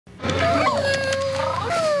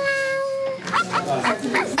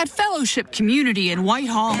At Fellowship Community in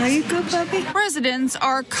Whitehall, Are you good, puppy? residents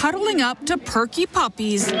are cuddling up to perky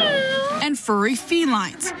puppies and furry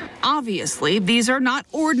felines. Obviously, these are not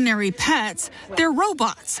ordinary pets. They're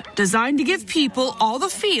robots designed to give people all the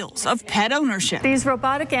feels of pet ownership. These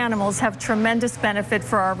robotic animals have tremendous benefit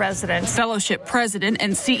for our residents. Fellowship President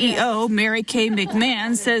and CEO Mary Kay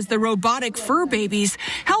McMahon says the robotic fur babies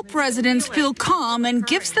help residents feel calm and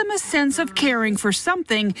gives them a sense of caring for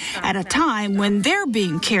something at a time when they're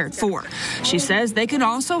being cared for. She says they can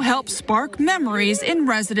also help spark memories in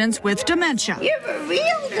residents with dementia. You're a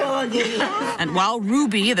real doggy. And while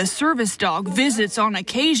Ruby, the service dog, visits on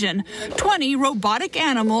occasion, 20 robotic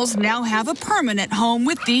animals now have a permanent home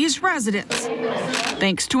with these residents,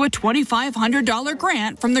 thanks to a $2,500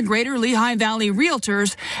 grant from the Greater Lehigh Valley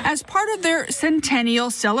Realtors as part of their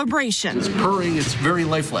centennial celebration. It's purring, it's very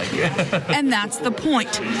lifelike. And that's the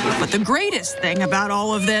point. But the greatest thing about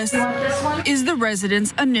all of this is the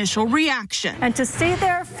residents' initial reaction. And to see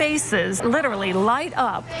their faces literally light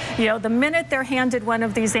up, the minute they're handed one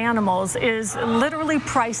of these animals is literally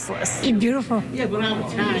priceless. You're beautiful. Yeah, but I'm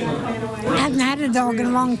tired. I haven't had a dog in a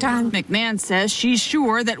long time. McMahon says she's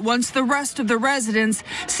sure that once the rest of the residents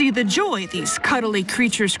see the joy these cuddly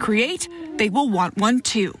creatures create, they will want one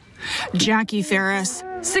too. Jackie Ferris,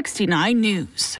 69 News.